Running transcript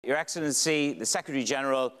Your Excellency, the Secretary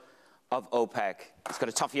General of OPEC. He's got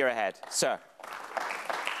a tough year ahead. Sir.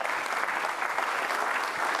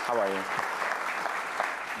 How are you?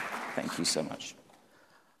 Thank you so much.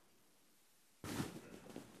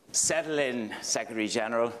 Settle in, Secretary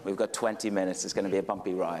General. We've got 20 minutes. It's going to be a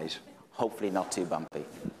bumpy ride. Hopefully not too bumpy.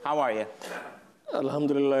 How are you?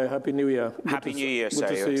 Alhamdulillah. Happy New Year. Happy New Year, sir.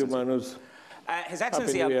 Good to see you, Manus. His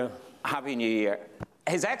Excellency, Happy New Year. Happy New Year.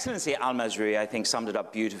 His Excellency Al-Masri, I think, summed it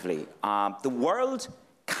up beautifully. The world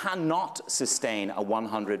cannot sustain a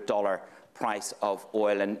 $100 price of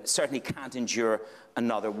oil and certainly can't endure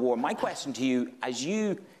another war. My question to you, as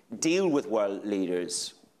you deal with world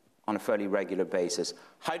leaders on a fairly regular basis,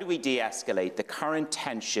 how do we de-escalate the current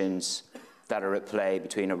tensions that are at play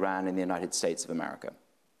between Iran and the United States of America?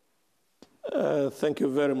 Thank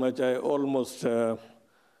you very much. I almost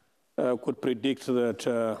could predict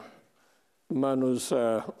that Manus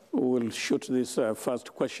will shoot this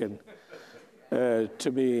first question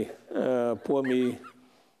to me. Poor me,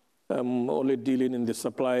 I'm only dealing in the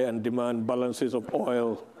supply and demand balances of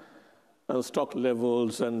oil and stock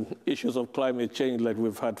levels and issues of climate change like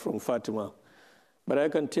we've had from Fatima. But I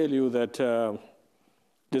can tell you that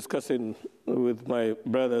discussing with my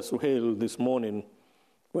brother Suhail this morning,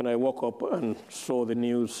 when I woke up and saw the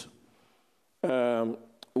news,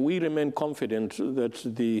 we remain confident that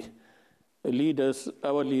the leaders,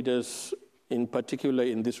 our leaders in particular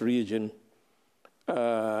in this region,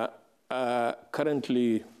 are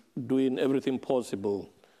currently doing everything possible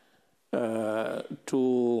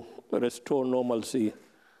to restore normalcy,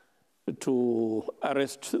 to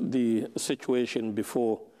arrest the situation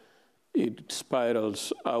before it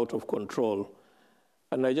spirals out of control.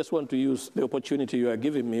 And I just want to use the opportunity you are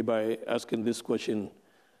giving me by asking this question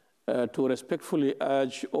to respectfully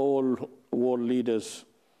urge all world leaders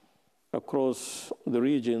across the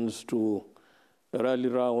regions to rally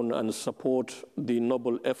round and support the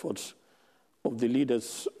noble efforts of the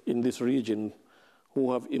leaders in this region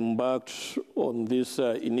who have embarked on these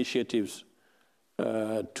initiatives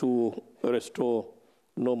to restore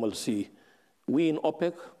normalcy. We in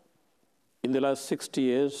OPEC, in the last 60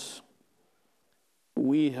 years,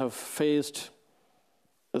 we have faced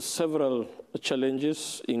several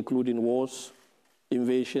challenges, including wars,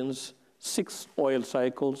 invasions, 6 oil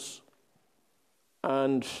cycles,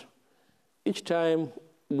 and each time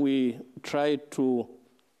we try to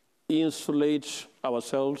insulate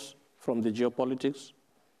ourselves from the geopolitics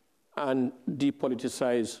and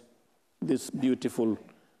depoliticize this beautiful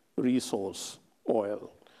resource,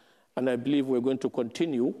 oil. And I believe we're going to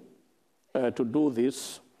continue to do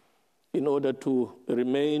this in order to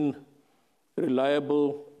remain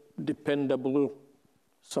reliable, dependable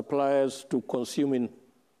suppliers to consuming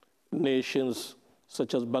nations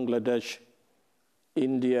such as Bangladesh,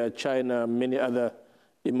 India, China, many other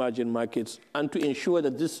emerging markets, and to ensure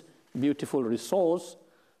that this beautiful resource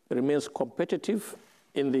remains competitive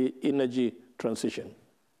in the energy transition.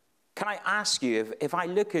 Can I ask you, if I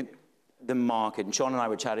look at the market, and Sean and I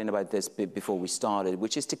were chatting about this before we started,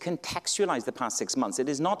 which is to contextualize the past 6 months. It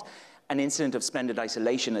is not an incident of splendid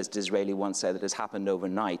isolation, as Disraeli once said, that has happened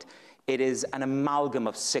overnight. It is an amalgam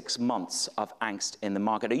of 6 months of angst in the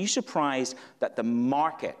market. Are you surprised that the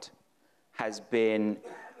market has been,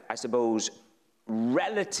 I suppose,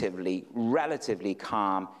 relatively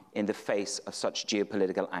calm in the face of such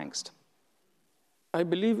geopolitical angst? I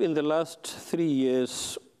believe in the last 3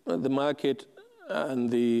 years, the market and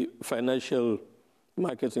the financial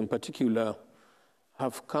markets in particular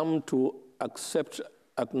have come to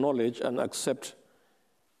acknowledge and accept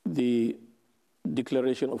the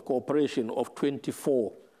declaration of cooperation of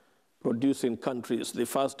 24 producing countries, the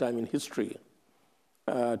first time in history,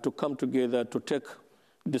 to come together to take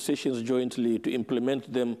decisions jointly, to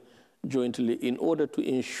implement them jointly in order to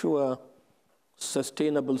ensure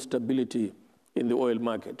sustainable stability in the oil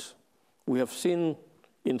market. We have seen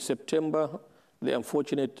in September the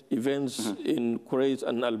unfortunate events in Kuwait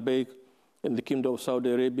and Al-Baik in the Kingdom of Saudi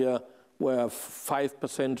Arabia, where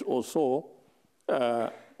 5% or so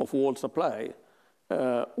of world supply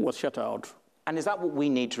was shut out. And is that what we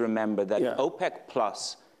need to remember, that OPEC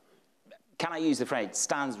Plus, can I use the phrase,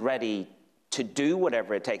 stands ready to do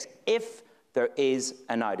whatever it takes if there is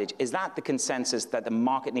an outage? Is that the consensus that the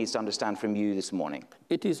market needs to understand from you this morning?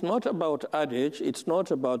 It is not about outage, it's not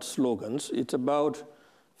about slogans, it's about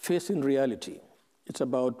facing reality. It's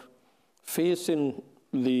about facing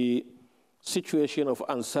the situation of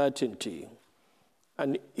uncertainty.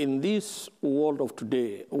 And in this world of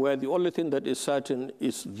today, where the only thing that is certain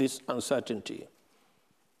is this uncertainty,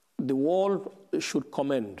 the world should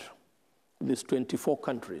commend these 24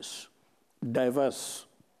 countries, diverse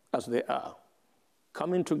as they are,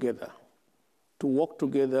 coming together to work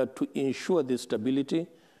together to ensure the stability,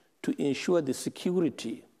 to ensure the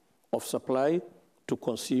security of supply to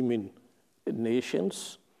consuming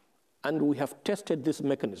nations. And we have tested this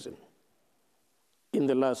mechanism in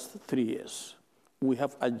the last 3 years. We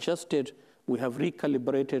have adjusted, we have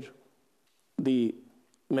recalibrated the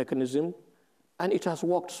mechanism, and it has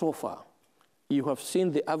worked so far. You have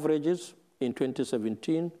seen the averages in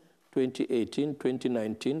 2017, 2018,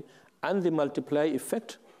 2019, and the multiplier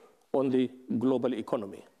effect on the global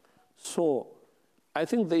economy. So I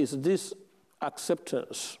think there is this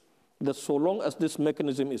acceptance that so long as this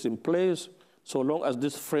mechanism is in place, so long as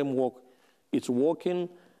this framework is working,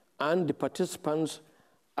 and the participants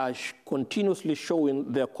are continuously showing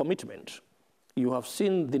their commitment. You have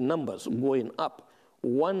seen the numbers going up,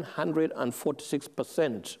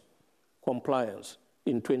 146% compliance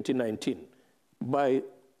in 2019 by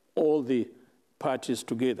all the parties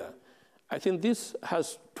together. I think this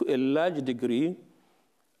has, to a large degree,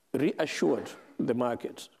 reassured the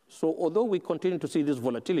markets. So although we continue to see this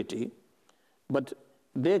volatility, but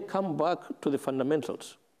they come back to the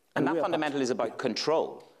fundamentals. And that fundamental is about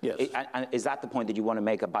control. Yes. And is that the point that you want to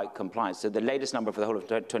make about compliance? So the latest number for the whole of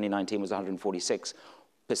 2019 was 146%.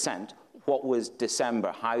 What was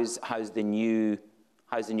December? How's the new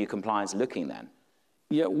compliance looking then?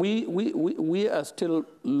 Yeah, we are still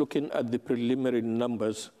looking at the preliminary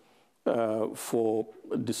numbers for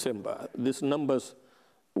December. These numbers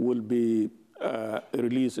will be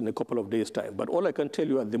released in a couple of days' time. But all I can tell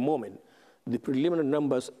you at the moment, the preliminary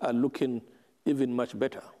numbers are looking even much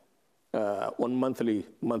better on monthly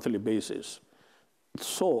basis.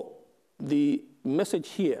 So the message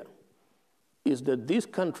here is that these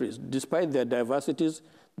countries, despite their diversities,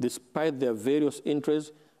 despite their various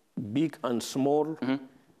interests, big and small,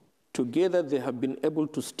 together they have been able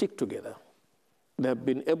to stick together. They have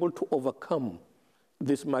been able to overcome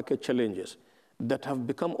these market challenges that have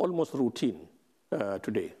become almost routine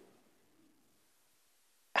today.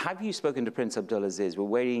 Have you spoken to Prince Abdulaziz? We're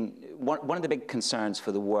waiting. One of the big concerns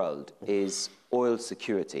for the world is oil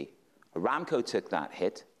security. Aramco took that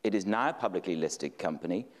hit. It is now a publicly listed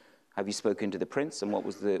company. Have you spoken to the Prince, and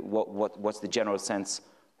what's the general sense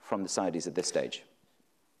from the Saudis at this stage?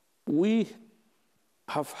 We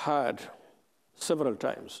have heard several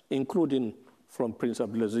times, including from Prince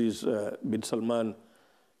Abdulaziz bin Salman,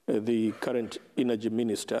 the current energy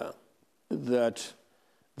minister, that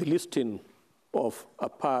the listing of a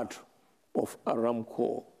part of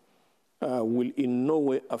Aramco will in no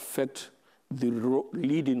way affect the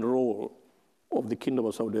leading role of the Kingdom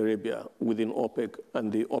of Saudi Arabia within OPEC and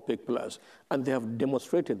the OPEC Plus. And they have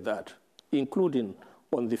demonstrated that, including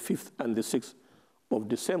on the 5th and the 6th of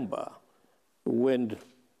December, when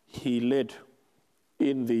he led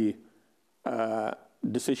in the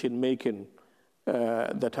decision-making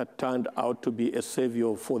that had turned out to be a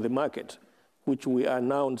savior for the market, which we are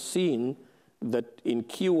now seeing that in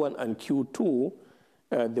Q1 and Q2,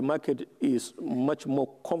 the market is much more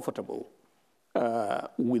comfortable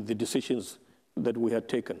with the decisions that we had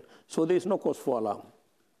taken. So there is no cause for alarm.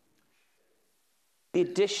 The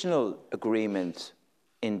additional agreement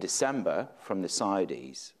in December from the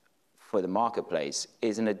Saudis for the marketplace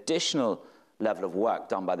is an additional level of work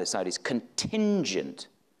done by the Saudis,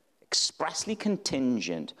 expressly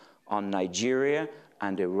contingent on Nigeria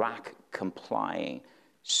and Iraq complying.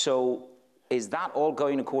 So is that all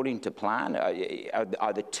going according to plan?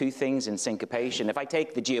 Are the two things in syncopation? If I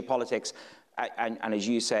take the geopolitics, and as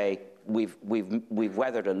you say, we've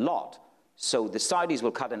weathered a lot, so the Saudis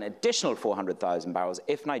will cut an additional 400,000 barrels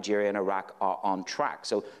if Nigeria and Iraq are on track.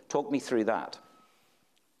 So talk me through that.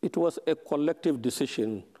 It was a collective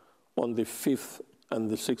decision on the 5th and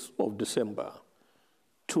the 6th of December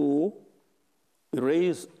to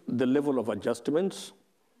raise the level of adjustments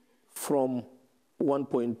from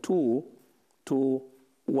 1.2 to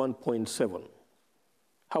 1.7.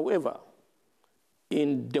 However,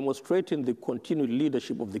 in demonstrating the continued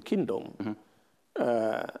leadership of the kingdom,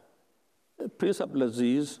 Prince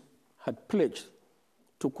Abdulaziz had pledged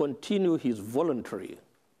to continue his voluntary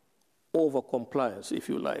over-compliance, if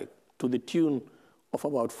you like, to the tune of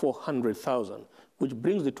about 400,000, which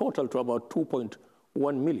brings the total to about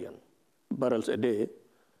 2.1 million barrels a day,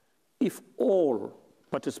 if all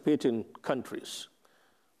participating countries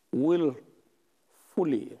will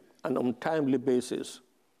fully and on a timely basis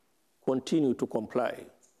continue to comply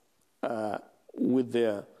with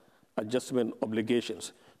their adjustment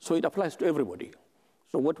obligations. So it applies to everybody.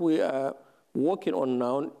 So what we are working on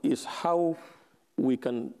now is how we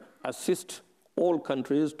can assist all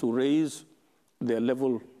countries to raise their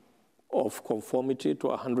level of conformity to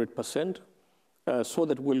 100%, so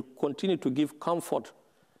that we'll continue to give comfort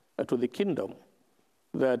to the kingdom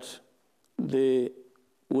that they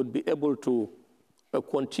would be able to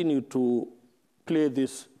continue to play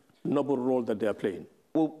this noble role that they are playing.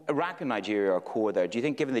 Well, Iraq and Nigeria are core there. Do you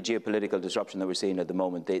think, given the geopolitical disruption that we're seeing at the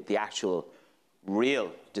moment, the actual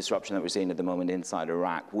real disruption that we're seeing at the moment inside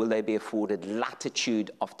Iraq, will they be afforded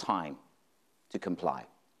latitude of time to comply?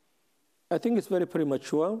 I think it's very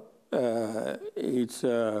premature. It's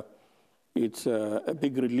a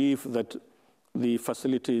big relief that the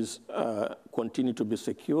facilities continue to be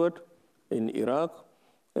secured in Iraq.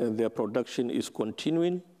 Their production is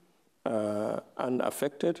continuing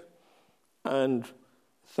unaffected. And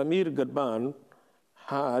Thamir Gadban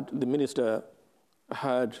the minister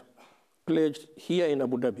had pledged here in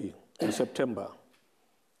Abu Dhabi in September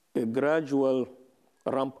a gradual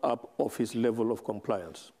ramp up of his level of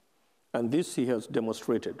compliance. And this he has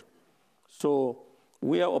demonstrated. So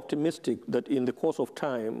we are optimistic that in the course of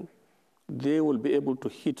time, they will be able to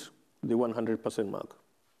hit the 100% mark.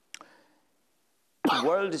 The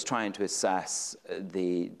world is trying to assess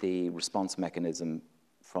the response mechanism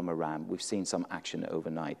from Iran. We've seen some action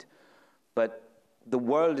overnight. But the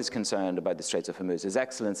world is concerned about the Straits of Hormuz. His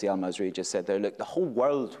Excellency Al-Masri just said there, look, the whole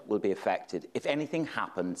world will be affected if anything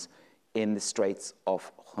happens in the Straits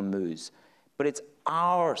of Hormuz. But it's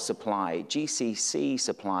our supply, GCC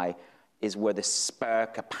supply, is where the spare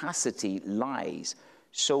capacity lies.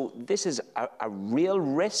 So this is a real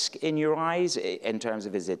risk in your eyes in terms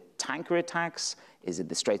of, is it tanker attacks, is it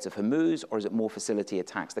the Straits of Hormuz, or is it more facility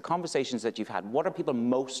attacks? The conversations that you've had, what are people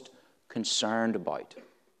most concerned about?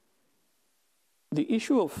 The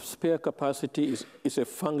issue of spare capacity is a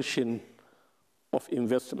function of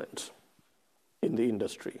investment in the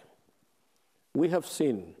industry. We have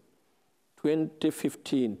seen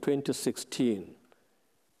 2015, 2016,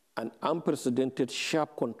 an unprecedented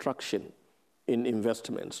sharp contraction in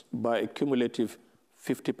investments by a cumulative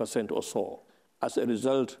 50% or so as a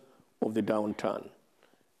result of the downturn.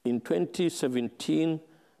 In 2017,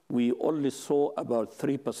 we only saw about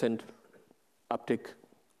 3% uptick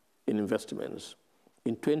in investments.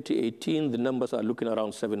 In 2018, the numbers are looking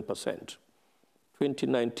around 7%.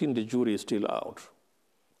 2019, the jury is still out.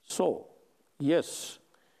 So, yes,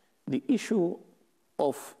 the issue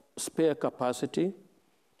of spare capacity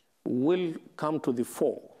will come to the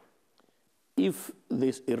fore if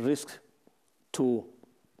there's a risk to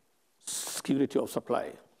security of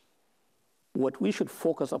supply. What we should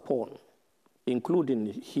focus upon, including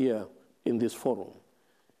here in this forum,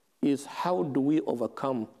 is how do we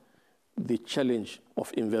overcome the challenge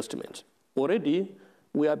of investment. Already,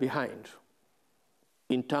 we are behind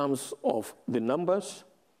in terms of the numbers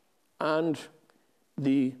and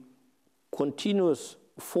the continuous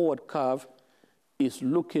forward curve is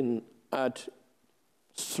looking at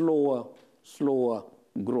slower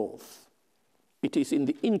growth. It is in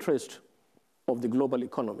the interest of the global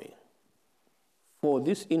economy for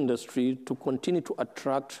this industry to continue to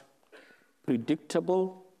attract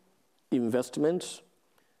predictable investments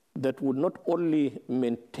that would not only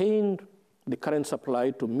maintain the current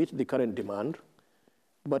supply to meet the current demand,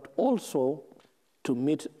 but also to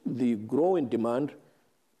meet the growing demand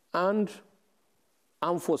and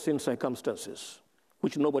unforeseen circumstances,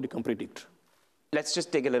 which nobody can predict. Let's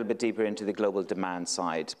just dig a little bit deeper into the global demand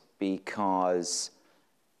side, because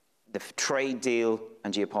the trade deal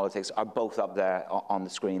and geopolitics are both up there on the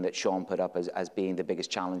screen that Sean put up as being the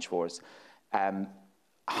biggest challenge for us.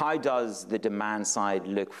 How does the demand side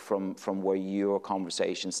look from where your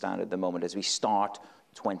conversations stand at the moment as we start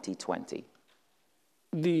 2020?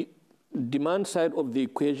 The demand side of the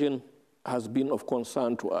equation has been of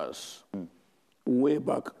concern to us way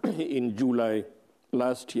back in July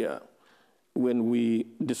last year when we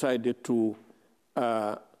decided to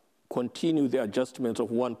continue the adjustments of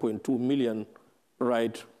 1.2 million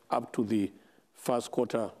right up to the first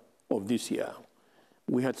quarter of this year.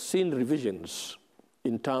 We had seen revisions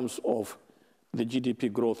in terms of the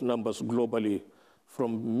GDP growth numbers globally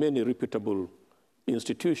from many reputable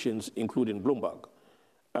institutions, including Bloomberg.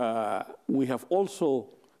 We have also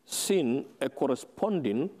seen a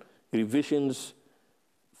corresponding revisions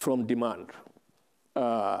from demand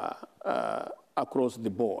across the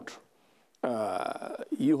board.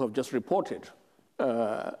 You have just reported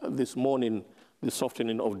this morning the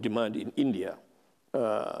softening of demand in India,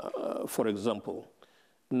 for example.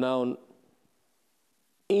 Now,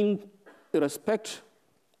 in respect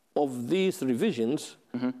of these revisions,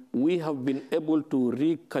 we have been able to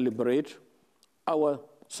recalibrate our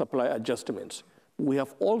supply adjustments. We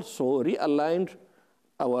have also realigned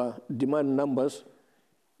our demand numbers.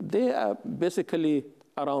 They are basically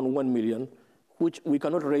around 1 million, which we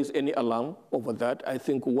cannot raise any alarm over that. I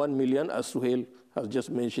think 1 million, as Suhail has just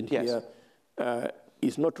mentioned here,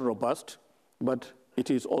 is not robust, but it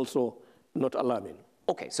is also not alarming.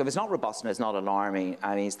 Okay, so if it's not robust and it's not alarming,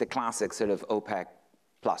 I mean, it's the classic sort of OPEC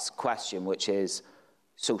plus question, which is,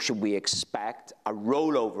 so should we expect a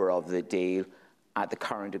rollover of the deal at the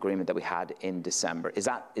current agreement that we had in December? Is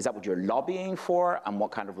that what you're lobbying for, and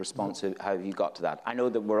what kind of response have you got to that? I know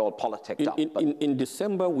that we're all politicked up. In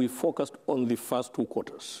December, we focused on the first 2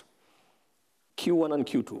 quarters, Q1 and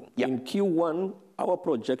Q2. Yep. In Q1, our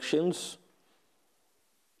projections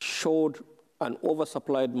showed an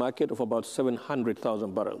oversupplied market of about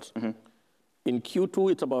 700,000 barrels. Mm-hmm. In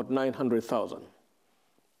Q2, it's about 900,000.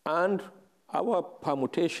 And our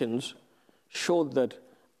permutations showed that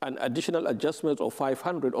an additional adjustment of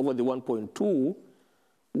 500 over the 1.2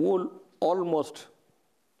 will almost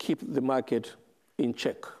keep the market in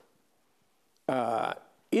check.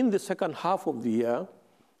 In the second half of the year,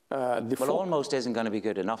 almost isn't going to be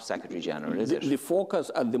good enough, Secretary General, is it? The focus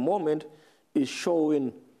at the moment is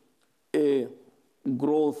showing a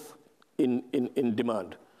growth in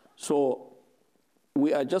demand. So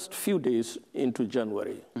we are just a few days into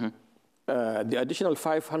January. Mm-hmm. The additional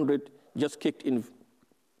 500 just kicked in a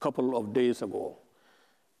couple of days ago.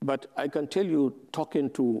 But I can tell you, talking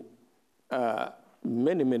to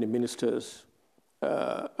many ministers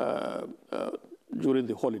during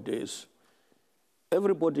the holidays,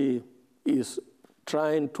 everybody is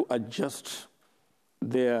trying to adjust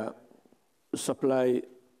their supply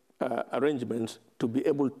arrangements to be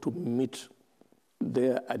able to meet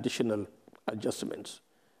their additional adjustments.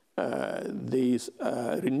 There is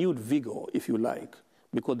renewed vigor, if you like,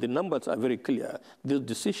 because the numbers are very clear. The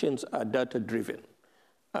decisions are data-driven.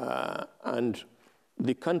 And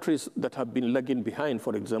the countries that have been lagging behind,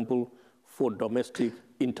 for example, for domestic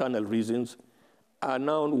internal reasons, are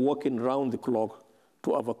now working round the clock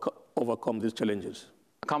to overcome these challenges.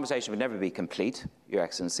 A conversation would never be complete, Your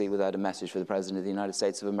Excellency, without a message for the President of the United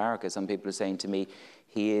States of America. Some people are saying to me,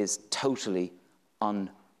 he is totally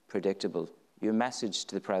unpredictable. Your message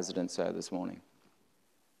to the President, sir, this morning?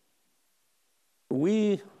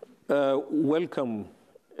 We welcome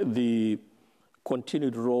the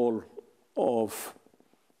continued role of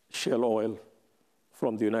shale oil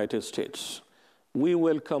from the United States. We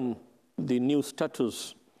welcome the new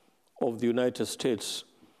status of the United States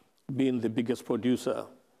being the biggest producer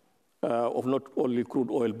of not only crude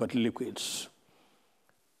oil, but liquids.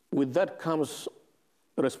 With that comes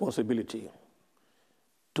responsibility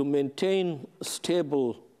to maintain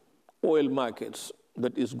stable oil markets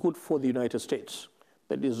that is good for the United States,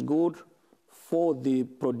 that is good for the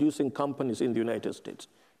producing companies in the United States,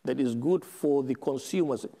 that is good for the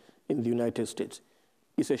consumers in the United States.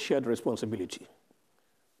 It's a shared responsibility.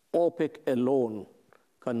 OPEC alone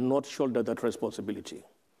cannot shoulder that responsibility.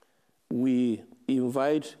 We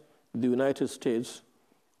invite the United States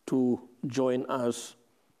to join us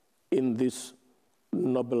in this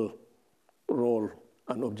noble role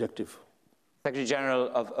and objective. Secretary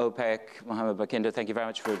General of OPEC, Mohammad Barkindo, thank you very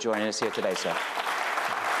much for joining us here today, sir.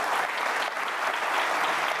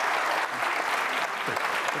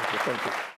 Thank you.